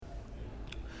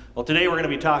Well, today we're going to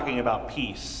be talking about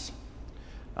peace.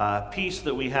 Peace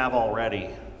that we have already,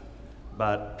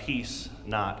 but peace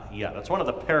not yet. It's one of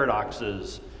the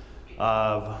paradoxes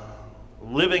of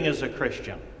living as a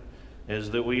Christian,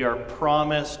 is that we are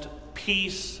promised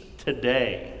peace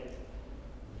today,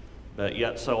 but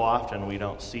yet so often we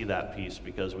don't see that peace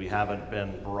because we haven't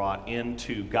been brought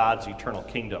into God's eternal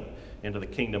kingdom, into the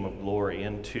kingdom of glory,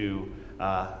 into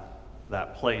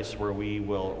that place where we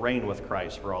will reign with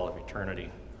Christ for all of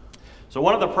eternity. So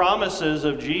one of the promises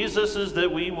of Jesus is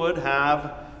that we would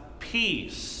have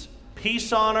peace.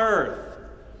 Peace on earth,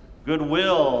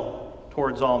 goodwill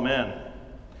towards all men.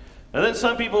 And then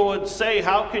some people would say,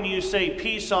 how can you say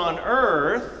peace on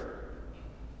earth?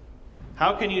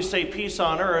 How can you say peace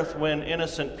on earth when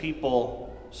innocent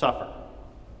people suffer?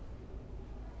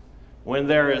 When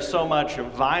there is so much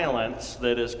violence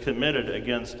that is committed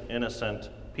against innocent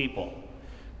people?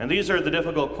 And these are the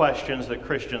difficult questions that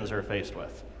Christians are faced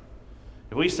with.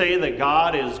 If we say that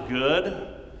God is good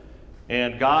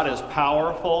and God is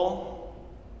powerful,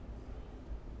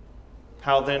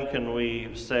 how then can we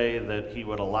say that he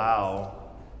would allow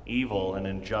evil and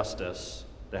injustice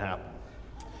to happen?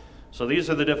 So these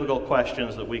are the difficult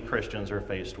questions that we Christians are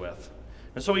faced with.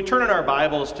 And so we turn in our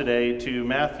Bibles today to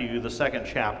Matthew, the 2nd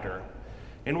chapter,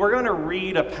 and we're going to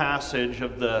read a passage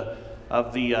of the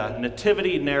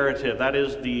nativity narrative. That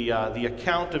is the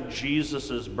account of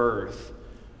Jesus' birth,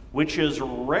 which is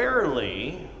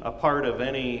rarely a part of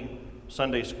any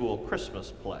Sunday school Christmas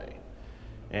play.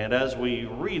 And as we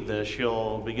read this,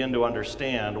 you'll begin to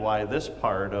understand why this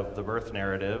part of the birth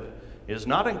narrative is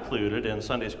not included in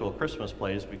Sunday school Christmas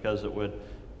plays, because it would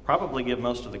probably give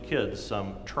most of the kids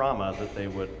some trauma that they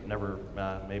would never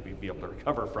maybe be able to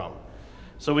recover from.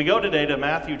 So we go today to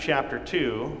Matthew chapter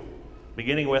 2,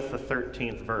 beginning with the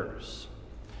 13th verse.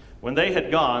 When they had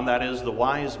gone, that is the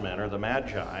wise men or the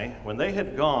magi, when they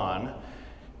had gone,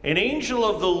 an angel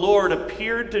of the Lord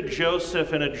appeared to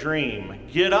Joseph in a dream.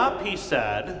 "Get up," he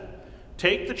said,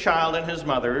 "take the child and his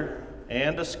mother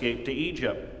and escape to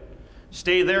Egypt.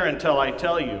 Stay there until I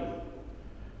tell you.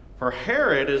 For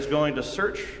Herod is going to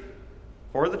search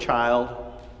for the child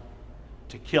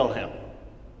to kill him."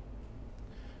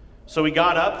 So he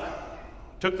got up,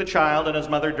 took the child and his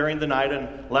mother during the night,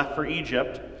 and left for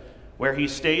Egypt, where he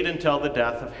stayed until the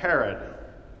death of Herod.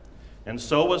 And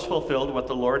so was fulfilled what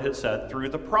the Lord had said through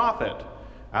the prophet,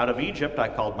 "Out of Egypt I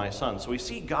called my son." So we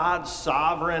see God's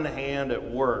sovereign hand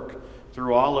at work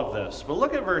through all of this. But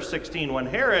look at verse 16. When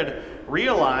Herod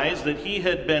realized that he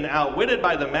had been outwitted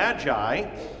by the Magi,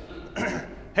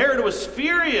 Herod was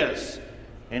furious.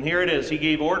 And here it is. He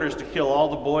gave orders to kill all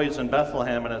the boys in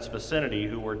Bethlehem and its vicinity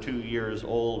who were 2 years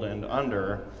old and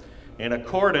under, in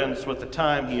accordance with the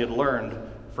time he had learned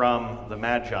from the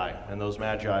Magi. And those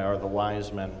Magi are the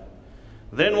wise men.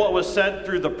 Then what was said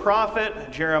through the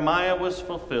prophet Jeremiah was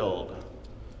fulfilled.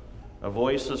 A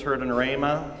voice is heard in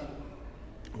Ramah,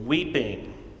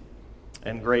 weeping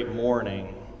and great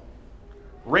mourning.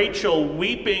 Rachel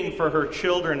weeping for her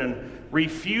children and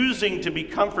refusing to be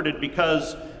comforted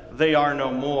because they are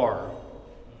no more.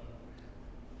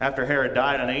 After Herod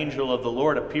died, an angel of the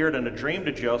Lord appeared in a dream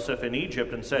to Joseph in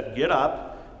Egypt and said, "Get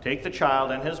up, take the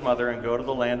child and his mother and go to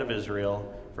the land of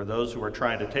Israel, for those who are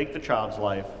trying to take the child's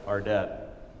life are dead."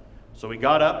 So he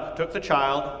got up, took the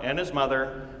child and his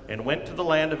mother, and went to the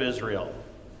land of Israel.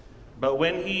 But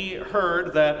when he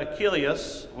heard that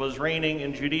Archelaus was reigning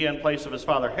in Judea in place of his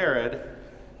father Herod,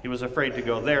 he was afraid to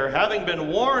go there. Having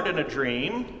been warned in a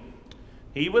dream,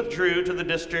 he withdrew to the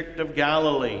district of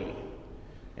Galilee,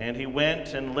 and he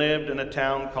went and lived in a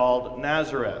town called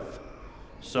Nazareth.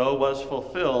 So was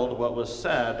fulfilled what was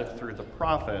said through the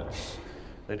prophets,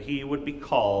 that he would be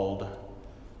called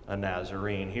a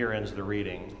Nazarene. Here ends the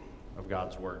reading of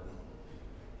God's word.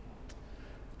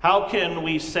 How can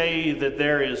we say that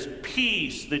there is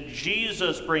peace, that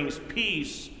Jesus brings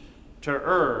peace to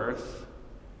earth,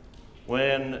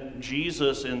 when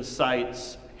Jesus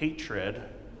incites hatred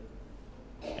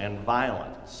and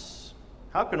violence?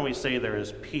 How can we say there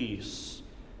is peace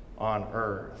on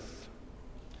earth?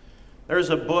 There's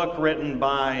a book written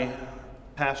by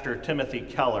Pastor Timothy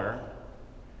Keller,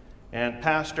 and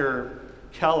Pastor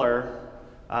Keller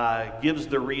gives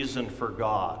the reason for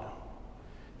God.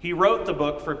 He wrote the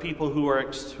book for people who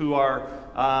are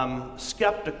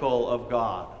skeptical of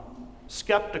God,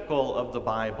 skeptical of the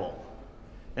Bible,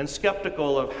 and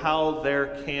skeptical of how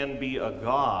there can be a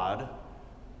God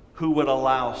who would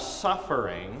allow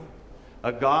suffering,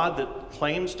 a God that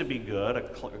claims to be good,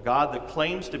 a God that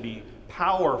claims to be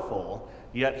powerful,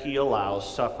 yet he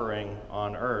allows suffering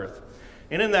on earth.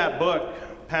 And in that book,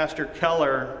 Pastor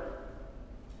Keller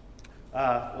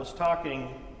was talking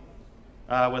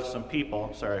with some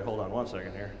people. Sorry, hold on one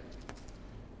second here.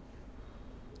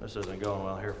 This isn't going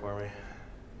well here for me.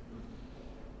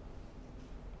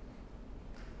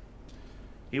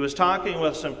 He was talking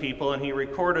with some people, and he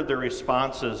recorded the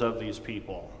responses of these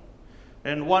people.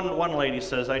 And one lady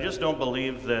says, I just don't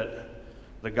believe that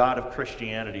the God of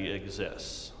Christianity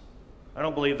exists. I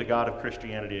don't believe the God of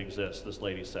Christianity exists, this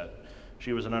lady said.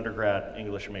 She was an undergrad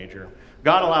English major.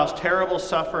 God allows terrible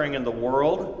suffering in the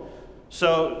world.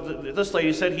 So this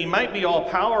lady said he might be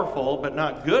all-powerful, but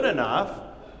not good enough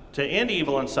to end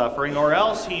evil and suffering, or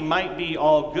else he might be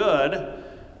all good,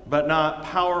 but not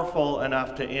powerful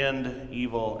enough to end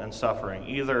evil and suffering.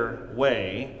 Either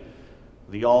way,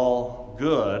 the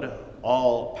all-good,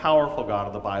 all-powerful God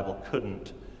of the Bible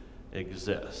couldn't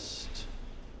exist.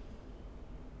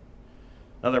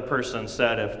 Another person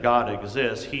said, if God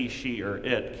exists, he, she, or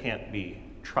it can't be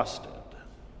trusted.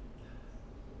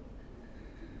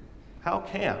 How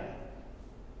can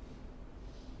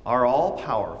our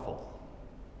all-powerful,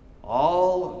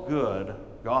 all-good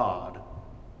God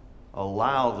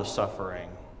allow the suffering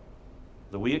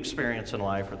that we experience in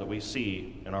life or that we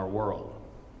see in our world?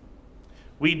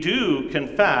 We do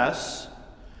confess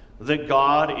that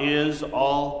God is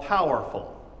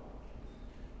all-powerful,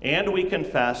 and we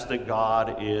confess that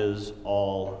God is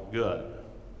all-good.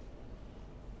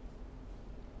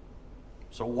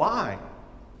 So why?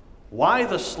 Why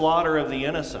the slaughter of the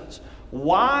innocents?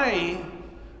 Why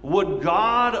would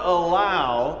God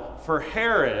allow for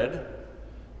Herod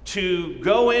to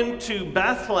go into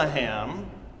Bethlehem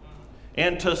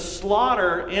and to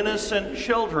slaughter innocent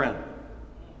children?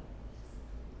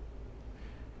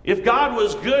 If God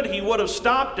was good, he would have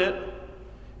stopped it.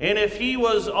 And if he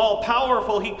was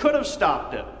all-powerful, he could have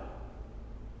stopped it.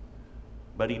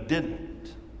 But he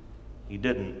didn't. He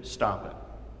didn't stop it.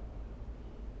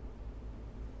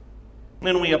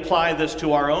 And we apply this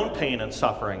to our own pain and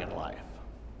suffering in life.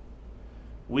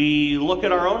 We look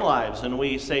at our own lives and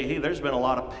we say, hey, there's been a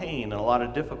lot of pain and a lot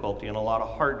of difficulty and a lot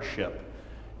of hardship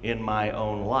in my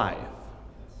own life.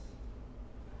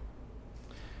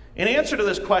 An answer to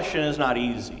this question is not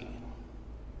easy.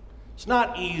 It's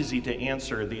not easy to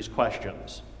answer these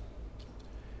questions.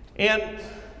 And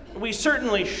we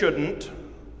certainly shouldn't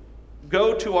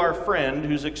go to our friend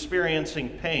who's experiencing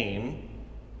pain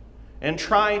and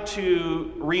try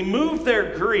to remove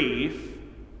their grief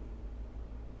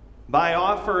by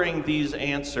offering these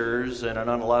answers in an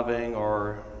unloving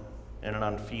or in an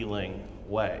unfeeling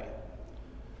way.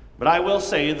 But I will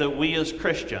say that we as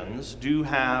Christians do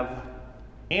have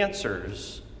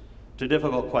answers to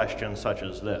difficult questions such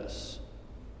as this.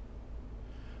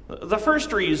 The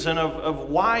first reason of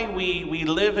why we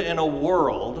live in a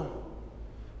world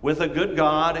with a good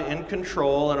God in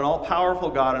control and an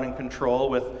all-powerful God in control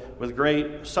with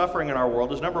great suffering in our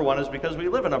world is, number one, is because we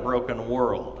live in a broken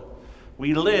world.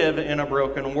 We live in a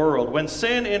broken world. When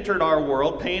sin entered our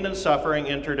world, pain and suffering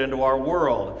entered into our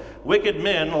world. Wicked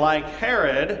men like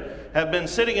Herod have been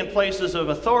sitting in places of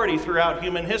authority throughout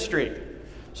human history.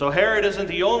 So Herod isn't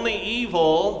the only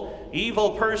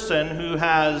evil person who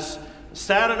has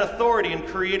sat in authority and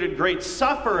created great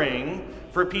suffering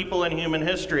for people in human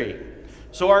history.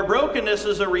 So our brokenness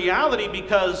is a reality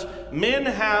because men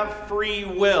have free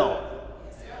will.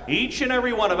 Each and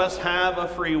every one of us have a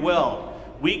free will.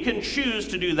 We can choose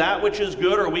to do that which is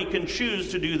good, or we can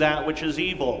choose to do that which is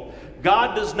evil.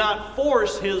 God does not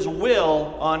force his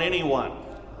will on anyone.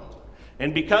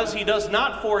 And because he does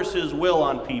not force his will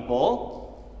on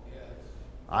people,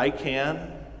 I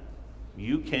can,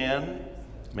 you can,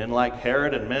 men like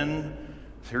Herod and men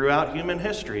throughout human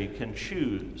history can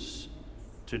choose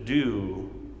to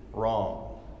do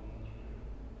wrong.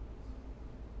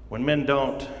 When men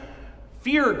don't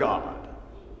fear God,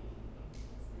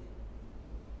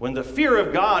 when the fear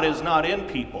of God is not in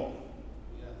people,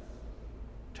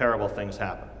 terrible things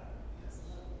happen.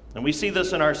 And we see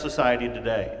this in our society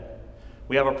today.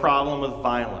 We have a problem with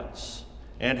violence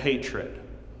and hatred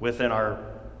within our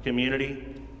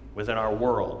community, within our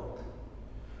world.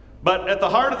 But at the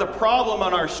heart of the problem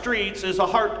on our streets is a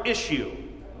heart issue.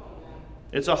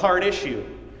 It's a heart issue.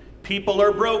 People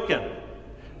are broken.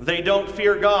 They don't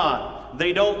fear God.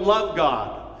 They don't love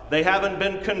God. They haven't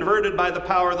been converted by the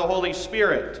power of the Holy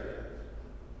Spirit.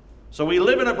 So we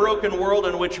live in a broken world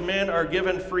in which men are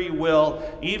given free will,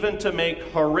 even to make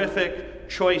horrific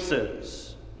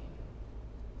choices.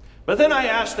 But then I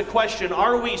ask the question,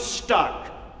 are we stuck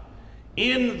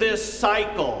in this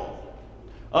cycle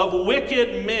of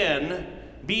wicked men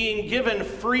being given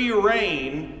free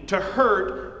rein to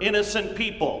hurt innocent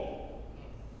people?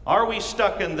 Are we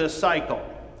stuck in this cycle?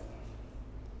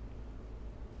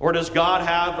 Or does God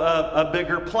have a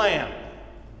bigger plan?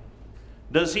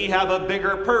 Does he have a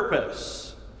bigger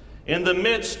purpose in the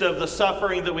midst of the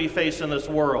suffering that we face in this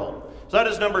world? So that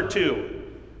is number 2.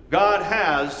 God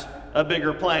has a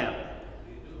bigger plan.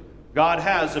 God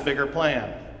has a bigger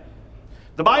plan.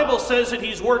 The Bible says that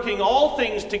he's working all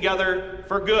things together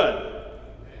for good.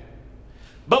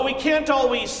 But we can't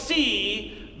always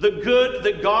see the good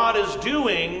that God is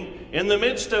doing in the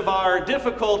midst of our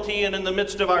difficulty and in the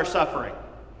midst of our suffering.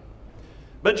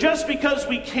 But just because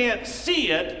we can't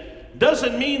see it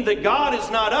doesn't mean that God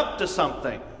is not up to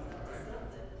something.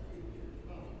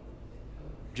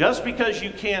 Just because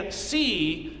you can't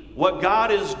see what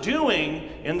God is doing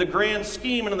in the grand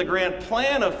scheme and in the grand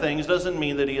plan of things doesn't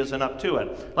mean that he isn't up to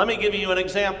it. Let me give you an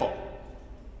example.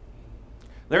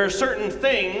 There are certain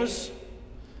things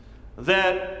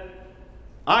that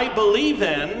I believe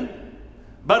in,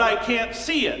 but I can't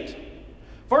see it.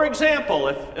 For example,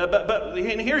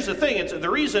 and here's the thing, the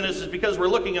reason is because we're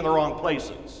looking in the wrong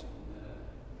places.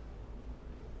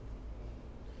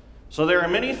 So there are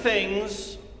many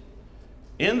things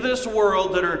in this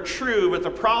world that are true, but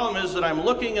the problem is that I'm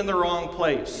looking in the wrong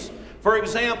place. For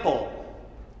example,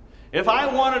 if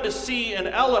I wanted to see an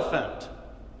elephant,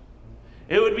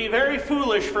 it would be very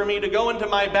foolish for me to go into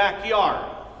my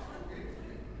backyard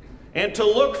and to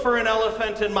look for an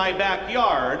elephant in my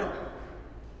backyard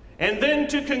and then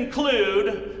to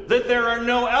conclude that there are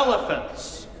no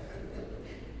elephants.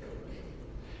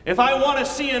 If I want to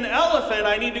see an elephant,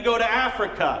 I need to go to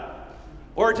Africa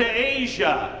or to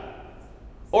Asia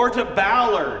or to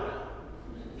Ballard,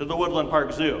 to the Woodland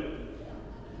Park Zoo.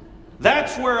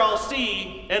 That's where I'll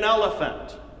see an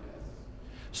elephant.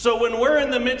 So when we're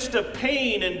in the midst of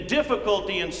pain and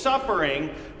difficulty and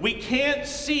suffering, we can't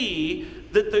see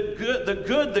that the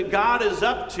good that God is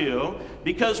up to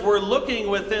because we're looking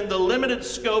within the limited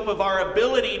scope of our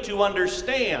ability to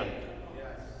understand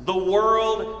the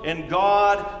world and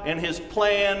God and his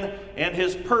plan and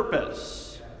his purpose.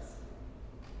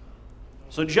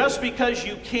 So just because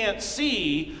you can't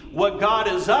see what God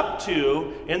is up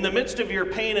to in the midst of your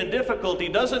pain and difficulty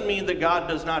doesn't mean that God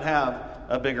does not have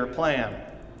a bigger plan.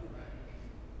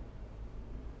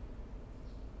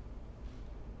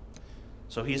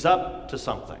 So he's up to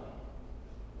something.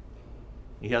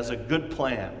 He has a good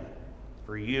plan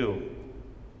for you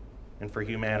and for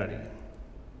humanity.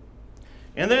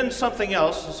 And then something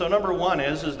else. So number 1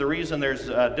 is the reason there's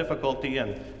difficulty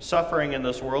and suffering in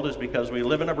this world is because we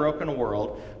live in a broken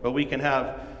world, but we can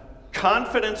have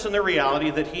confidence in the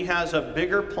reality that he has a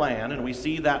bigger plan, and we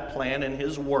see that plan in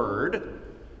his word.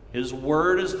 His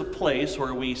word is the place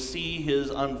where we see his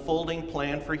unfolding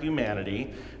plan for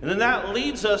humanity. And then that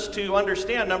leads us to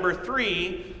understand, number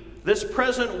 3, this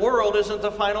present world isn't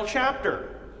the final chapter.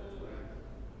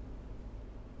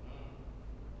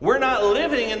 We're not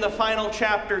living in the final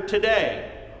chapter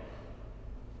today.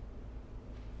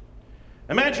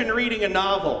 Imagine reading a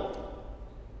novel.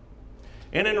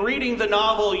 And in reading the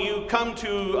novel, you come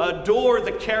to adore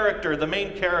the character, the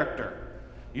main character.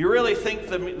 You really think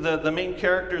the main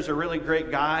character is a really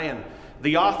great guy, and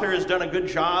the author has done a good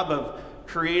job of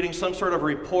creating some sort of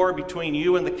rapport between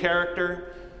you and the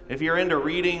character. If you're into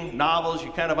reading novels,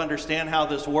 you kind of understand how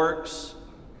this works.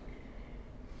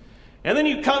 And then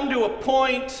you come to a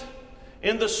point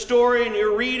in the story and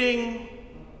you're reading,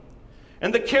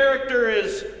 and the character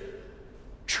is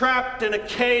trapped in a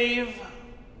cave,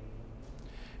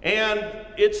 and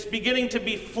it's beginning to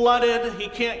be flooded. He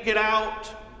can't get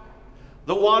out.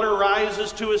 The water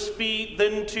rises to his feet,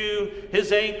 then to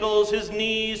his ankles, his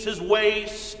knees, his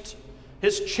waist,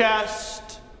 his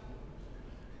chest.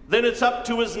 Then it's up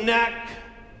to his neck.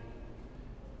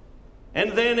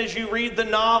 And then as you read the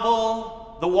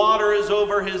novel, the water is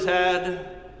over his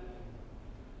head.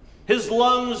 His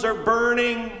lungs are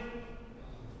burning.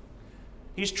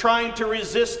 He's trying to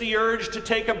resist the urge to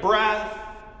take a breath.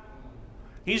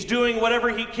 He's doing whatever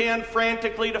he can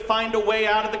frantically to find a way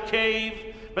out of the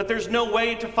cave, but there's no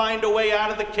way to find a way out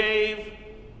of the cave.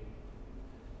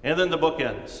 And then the book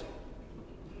ends.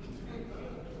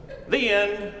 The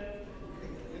end.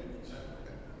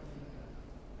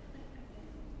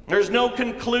 There's no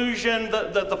conclusion.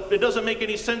 It doesn't make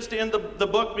any sense to end the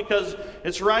book because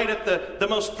it's right at the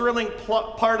most thrilling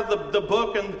part of the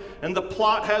book, and the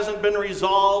plot hasn't been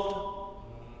resolved.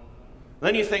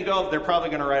 Then you think, oh, they're probably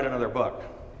going to write another book.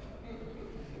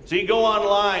 So you go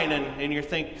online and you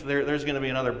think there's going to be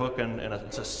another book, and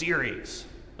it's a series.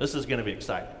 This is going to be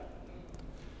exciting.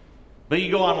 But you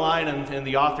go online and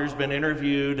the author's been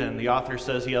interviewed, and the author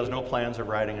says he has no plans of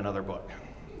writing another book.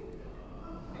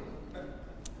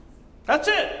 That's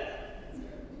it.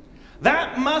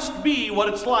 That must be what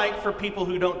it's like for people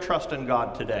who don't trust in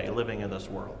God today, living in this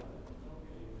world.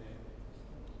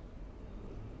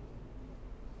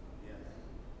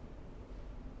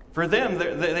 For them,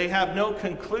 they have no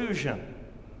conclusion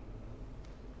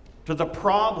to the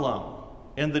problem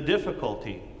and the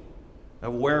difficulty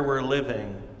of where we're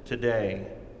living today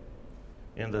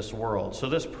in this world. So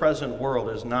this present world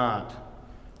is not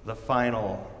the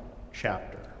final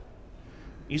chapter.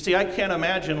 You see, I can't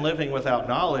imagine living without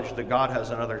knowledge that God has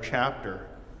another chapter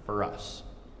for us.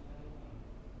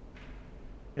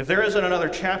 If there isn't another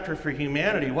chapter for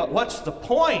humanity, what's the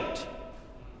point?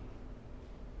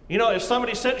 You know, if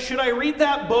somebody said, should I read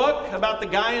that book about the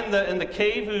guy in the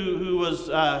cave who was,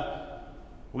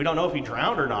 we don't know if he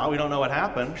drowned or not, we don't know what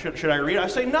happened, should I read it? I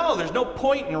say, no, there's no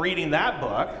point in reading that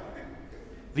book.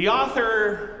 The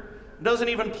author doesn't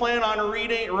even plan on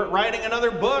writing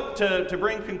another book to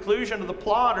bring conclusion to the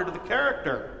plot or to the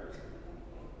character.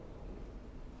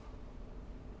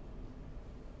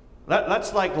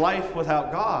 That's like life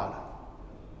without God.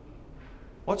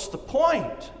 What's the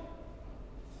point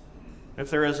if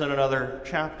there isn't another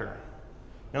chapter?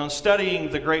 In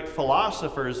studying the great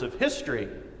philosophers of history,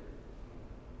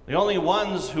 the only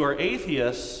ones who are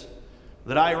atheists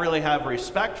that I really have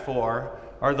respect for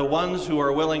are the ones who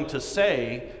are willing to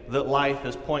say that life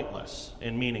is pointless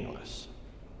and meaningless.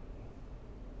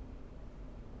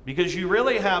 Because you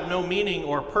really have no meaning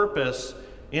or purpose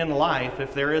in life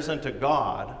if there isn't a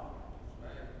God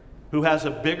who has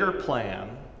a bigger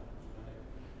plan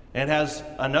and has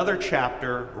another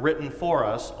chapter written for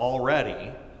us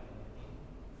already.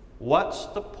 What's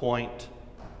the point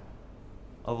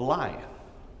of life?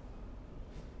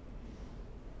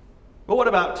 But what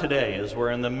about today, as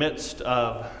we're in the midst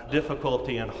of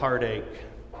difficulty and heartache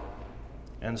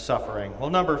and suffering? Well,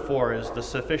 number 4 is the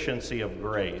sufficiency of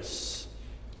grace.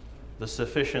 The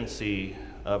sufficiency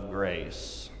of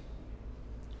grace.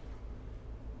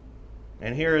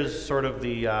 And here is sort of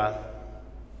the,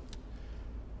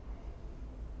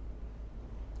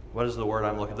 what is the word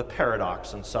I'm looking for? The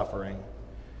paradox in suffering.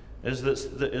 Is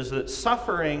that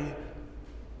suffering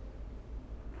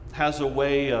has a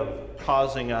way of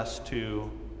causing us to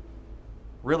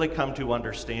really come to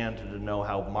understand and to know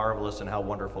how marvelous and how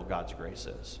wonderful God's grace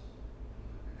is.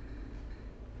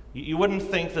 You wouldn't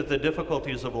think that the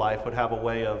difficulties of life would have a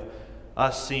way of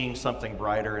us seeing something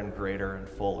brighter and greater and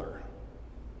fuller.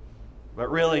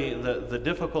 But really, the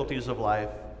difficulties of life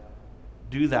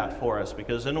do that for us,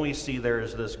 because then we see there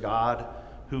is this God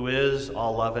who is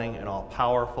all-loving and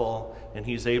all-powerful, and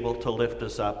he's able to lift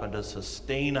us up and to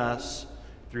sustain us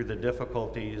through the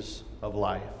difficulties of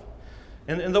life.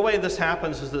 And the way this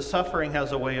happens is that suffering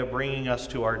has a way of bringing us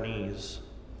to our knees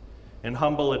in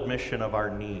humble admission of our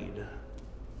need.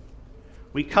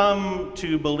 We come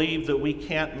to believe that we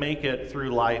can't make it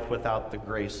through life without the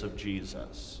grace of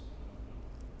Jesus.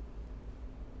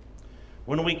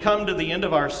 When we come to the end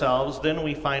of ourselves, then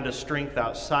we find a strength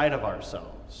outside of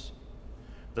ourselves,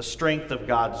 the strength of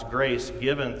God's grace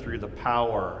given through the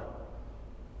power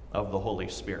of the Holy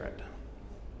Spirit.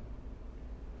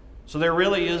 So there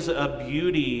really is a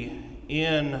beauty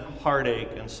in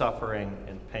heartache and suffering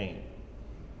and pain.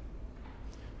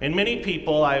 And many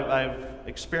people, I've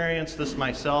experienced this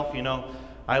myself,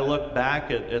 I look back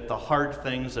at the hard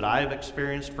things that I've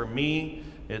experienced. For me,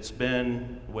 it's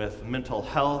been with mental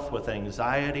health, with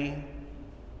anxiety,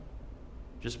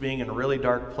 just being in really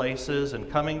dark places and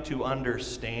coming to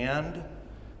understand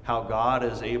how God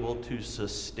is able to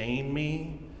sustain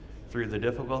me through the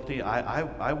difficulty.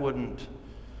 I wouldn't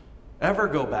ever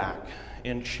go back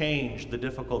and change the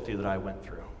difficulty that I went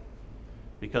through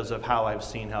because of how I've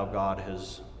seen how God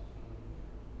has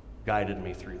guided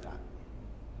me through that.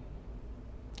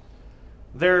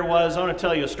 I want to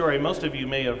tell you a story. Most of you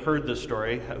may have heard this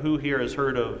story. Who here has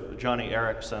heard of Joni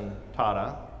Eareckson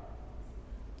Tada?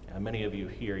 Many of you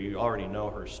here, you already know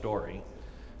her story.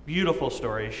 Beautiful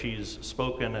story. She's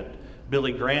spoken at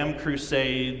Billy Graham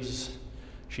crusades.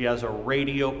 She has a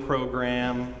radio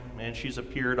program, and she's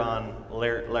appeared on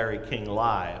Larry King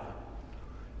Live.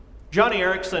 Joni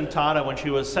Eareckson Tada, when she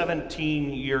was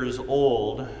 17 years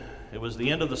old, it was the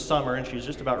end of the summer, and she was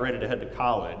just about ready to head to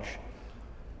college.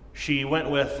 She went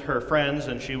with her friends,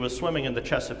 and she was swimming in the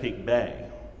Chesapeake Bay.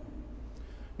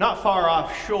 Not far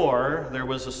offshore, there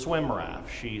was a swim raft.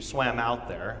 She swam out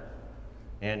there,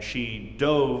 and she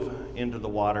dove into the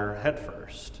water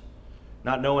headfirst,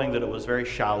 not knowing that it was very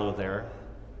shallow there.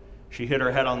 She hit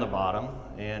her head on the bottom,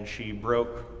 and she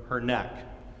broke her neck.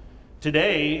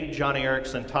 Today, Joni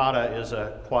Eareckson Tada is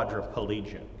a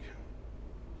quadriplegic.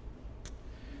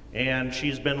 And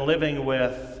she's been living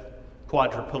with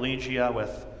quadriplegia,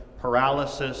 with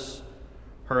paralysis,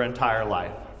 her entire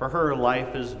life. For her,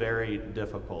 life is very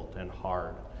difficult and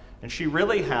hard. And she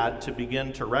really had to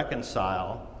begin to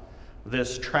reconcile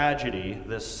this tragedy,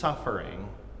 this suffering,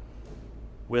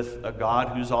 with a God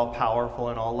who's all powerful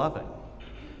and all loving.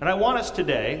 And I want us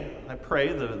today, I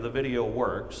pray the video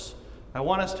works, I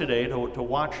want us today to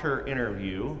watch her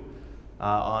interview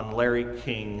on Larry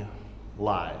King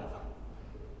Live.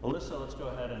 Alyssa, let's go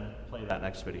ahead and play that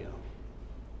next video.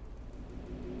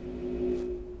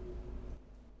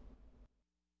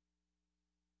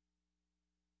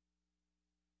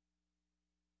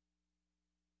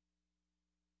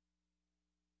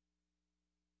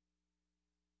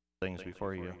 Things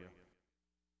before you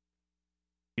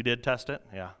did test it?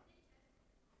 Yeah.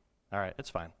 All right,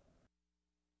 it's fine.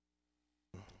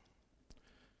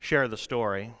 Share the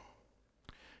story.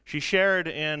 She shared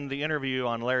in the interview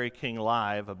on Larry King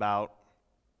Live about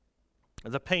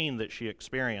the pain that she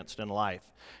experienced in life.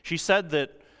 She said that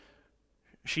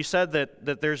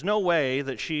there's no way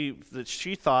that she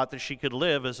thought that she could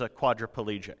live as a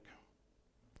quadriplegic,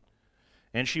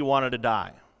 and she wanted to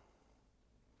die.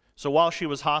 So while she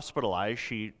was hospitalized,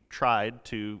 she tried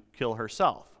to kill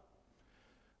herself,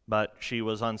 but she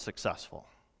was unsuccessful.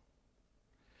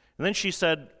 And then she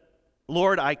said,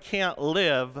 "Lord, I can't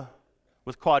live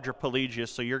with quadriplegia,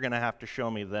 so you're going to have to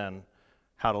show me then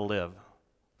how to live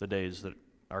the days that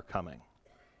are coming."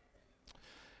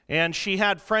 And she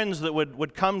had friends that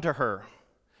would come to her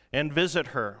and visit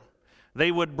her.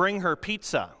 They would bring her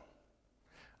pizza.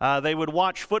 They would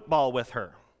watch football with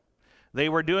her. They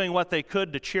were doing what they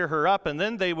could to cheer her up, and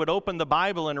then they would open the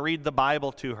Bible and read the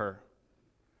Bible to her.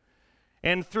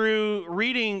 And through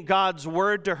reading God's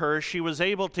Word to her, she was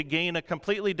able to gain a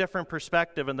completely different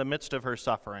perspective in the midst of her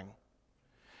suffering.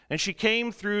 And she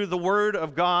came through the Word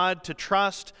of God to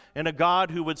trust in a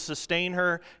God who would sustain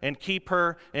her and keep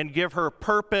her and give her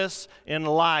purpose in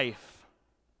life.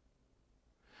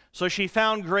 So she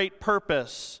found great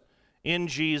purpose in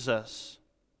Jesus.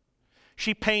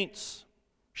 She paints.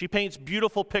 She paints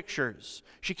beautiful pictures.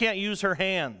 She can't use her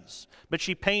hands, but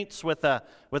she paints with a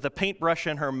paintbrush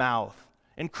in her mouth.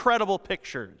 Incredible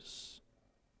pictures.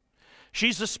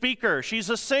 She's a speaker. She's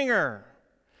a singer.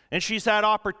 And she's had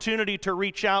opportunity to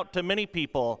reach out to many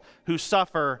people who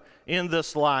suffer in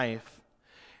this life.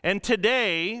 And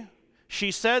today,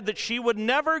 she said that she would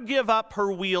never give up her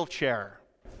wheelchair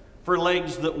for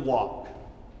legs that walk.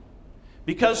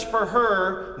 Because for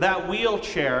her, that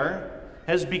wheelchair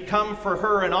has become for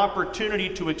her an opportunity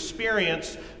to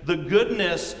experience the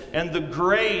goodness and the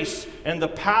grace and the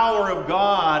power of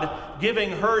God, giving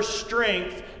her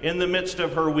strength in the midst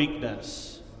of her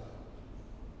weakness.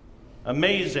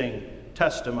 Amazing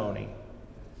testimony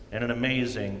and an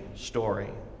amazing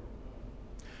story.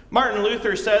 Martin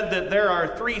Luther said that there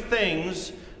are 3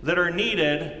 things that are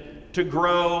needed to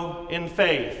grow in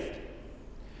faith.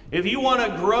 If you want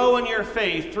to grow in your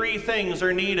faith, 3 things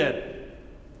are needed.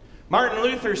 Martin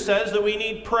Luther says that we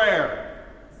need prayer.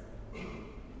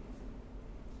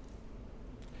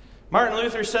 Martin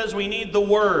Luther says we need the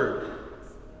Word.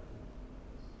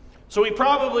 So we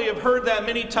probably have heard that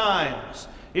many times.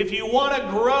 If you want to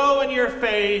grow in your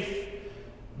faith,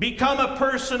 become a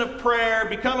person of prayer,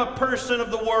 become a person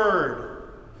of the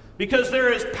Word. Because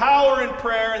there is power in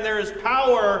prayer and there is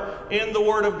power in the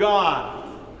Word of God.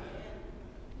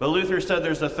 But Luther said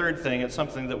there's a third thing. It's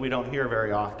something that we don't hear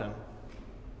very often.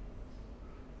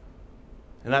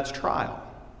 And that's trial.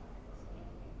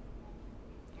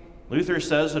 Luther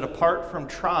says that apart from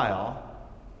trial,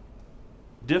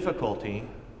 difficulty,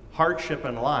 hardship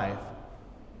in life,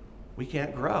 we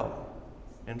can't grow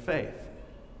in faith.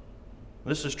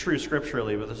 This is true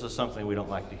scripturally, but this is something we don't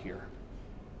like to hear.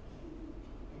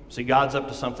 See, God's up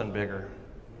to something bigger.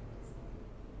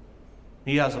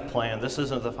 He has a plan. This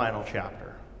isn't the final chapter.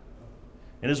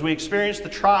 And as we experience the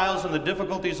trials and the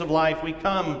difficulties of life, we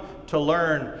come to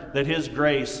learn that His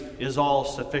grace is all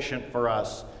sufficient for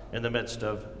us in the midst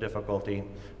of difficulty.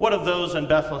 What of those in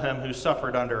Bethlehem who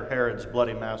suffered under Herod's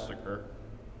bloody massacre?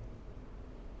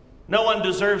 No one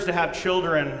deserves to have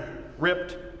children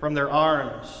ripped from their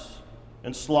arms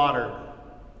and slaughtered.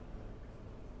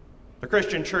 The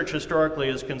Christian church historically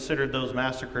has considered those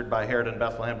massacred by Herod in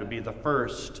Bethlehem to be the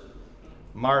first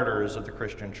martyrs of the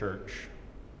Christian church.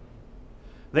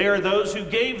 They are those who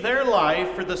gave their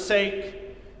life for the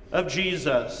sake of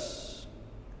Jesus.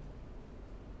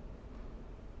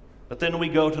 But then we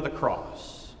go to the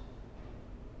cross.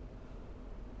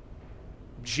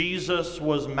 Jesus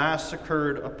was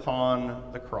massacred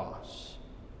upon the cross.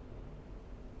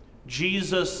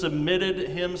 Jesus submitted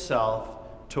Himself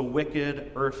to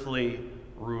wicked earthly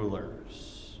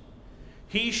rulers.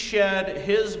 He shed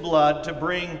His blood to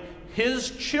bring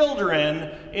His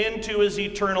children into His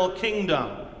eternal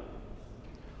kingdom.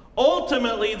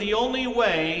 Ultimately, the only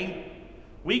way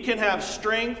we can have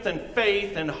strength and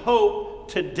faith and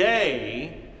hope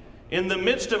today in the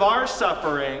midst of our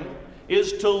suffering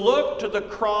is to look to the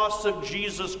cross of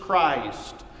Jesus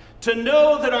Christ, to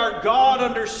know that our God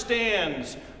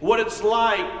understands what it's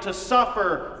like to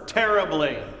suffer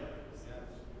terribly.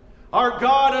 Our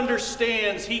God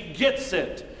understands. He gets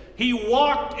it. He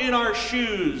walked in our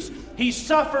shoes. He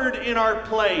suffered in our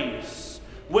place.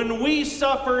 When we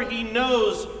suffer, He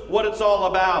knows what it's all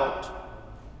about.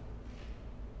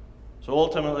 So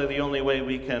ultimately, the only way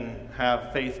we can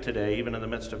have faith today, even in the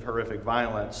midst of horrific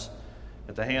violence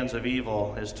at the hands of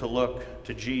evil, is to look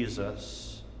to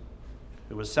Jesus,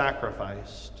 who was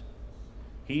sacrificed.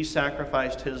 He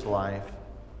sacrificed His life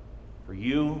for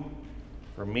you,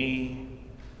 for me,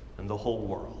 and the whole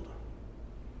world,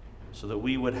 so that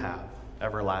we would have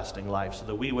everlasting life, so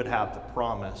that we would have the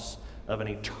promise of an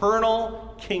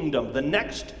eternal kingdom, the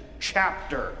next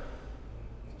chapter.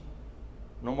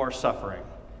 No more suffering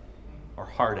or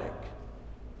heartache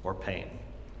or pain.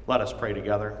 Let us pray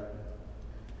together.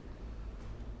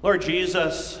 Lord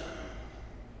Jesus,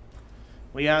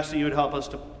 we ask that you would help us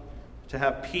to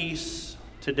have peace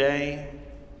today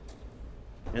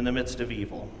in the midst of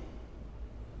evil.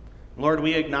 Lord,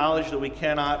 we acknowledge that we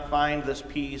cannot find this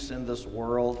peace in this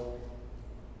world.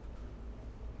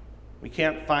 We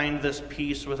can't find this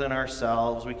peace within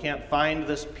ourselves. We can't find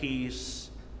this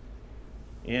peace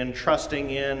in trusting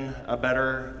in a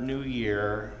better new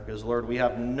year, because, Lord, we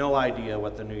have no idea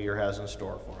what the new year has in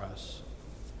store for us.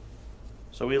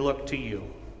 So we look to you.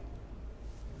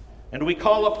 And we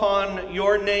call upon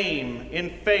your name in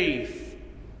faith,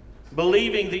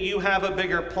 believing that you have a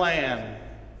bigger plan,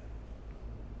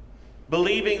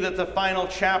 believing that the final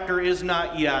chapter is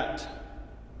not yet.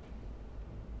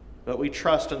 But we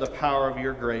trust in the power of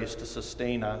your grace to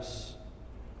sustain us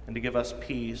and to give us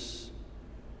peace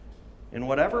in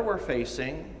whatever we're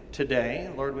facing today.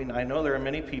 Lord, I know there are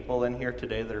many people in here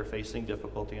today that are facing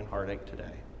difficulty and heartache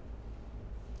today,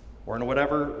 or in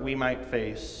whatever we might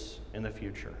face in the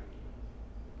future.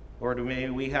 Lord, may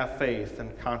we have faith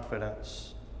and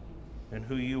confidence in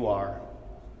who you are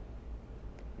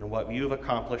and what you've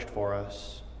accomplished for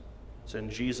us. It's in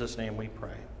Jesus' name we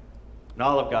pray. And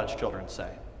all of God's children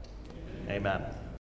say, Amen.